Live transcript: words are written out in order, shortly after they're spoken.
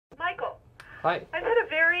Hi. I've had a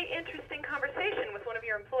very interesting conversation with one of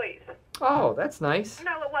your employees. Oh, that's nice.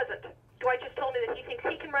 No, it wasn't. Dwight just told me that he thinks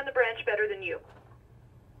he can run the branch better than you.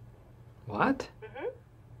 What? Mm-hmm.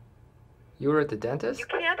 You were at the dentist? You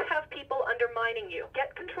can't have people undermining you.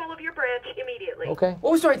 Get control of your branch immediately. Okay.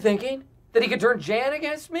 What was Dwight thinking? That he could turn Jan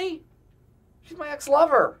against me? She's my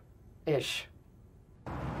ex-lover. Ish.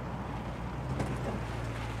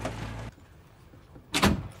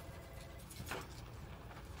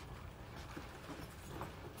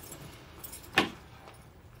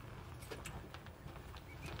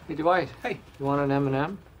 Hey, Dwight. Hey. You want an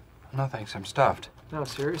M&M? No, thanks. I'm stuffed. No,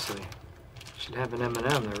 seriously. You should have an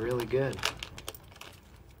M&M. They're really good.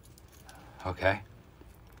 Okay.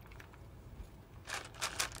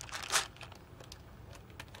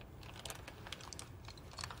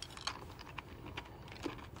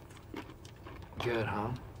 Good, huh?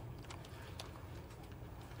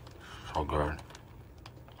 So good.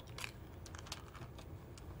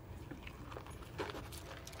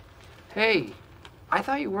 Hey, I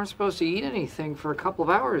thought you weren't supposed to eat anything for a couple of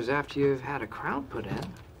hours after you've had a crown put in.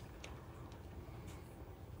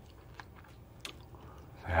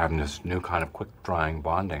 They're having this new kind of quick-drying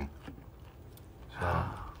bonding. So,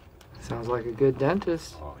 Sounds like a good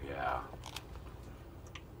dentist. oh, yeah.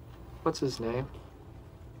 What's his name?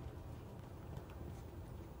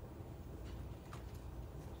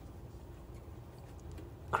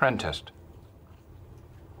 Crentist.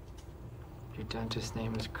 Your dentist's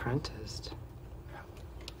name is Crentist.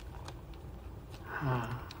 Huh.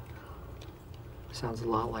 Sounds a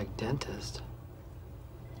lot like dentist.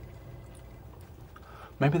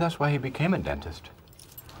 Maybe that's why he became a dentist.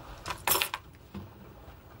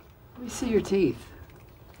 Let me see your teeth.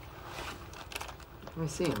 Let me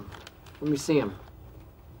see them. Let me see them.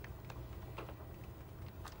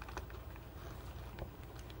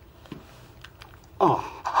 Oh.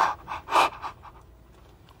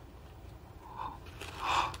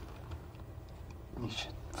 You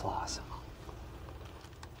should floss them.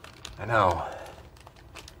 I know.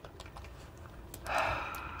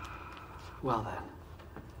 Well then.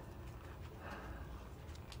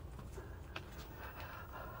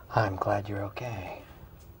 I'm glad you're okay.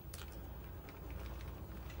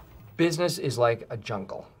 Business is like a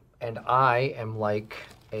jungle, and I am like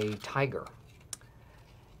a tiger.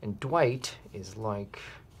 And Dwight is like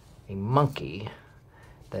a monkey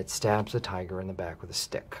that stabs the tiger in the back with a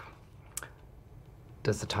stick.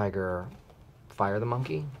 Does the tiger fire the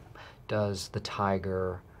monkey? Does the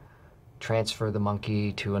tiger transfer the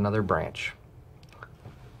monkey to another branch?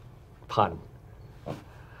 Pun.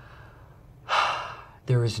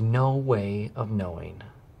 There is no way of knowing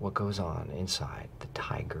what goes on inside the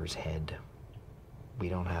tiger's head. We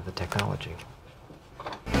don't have the technology.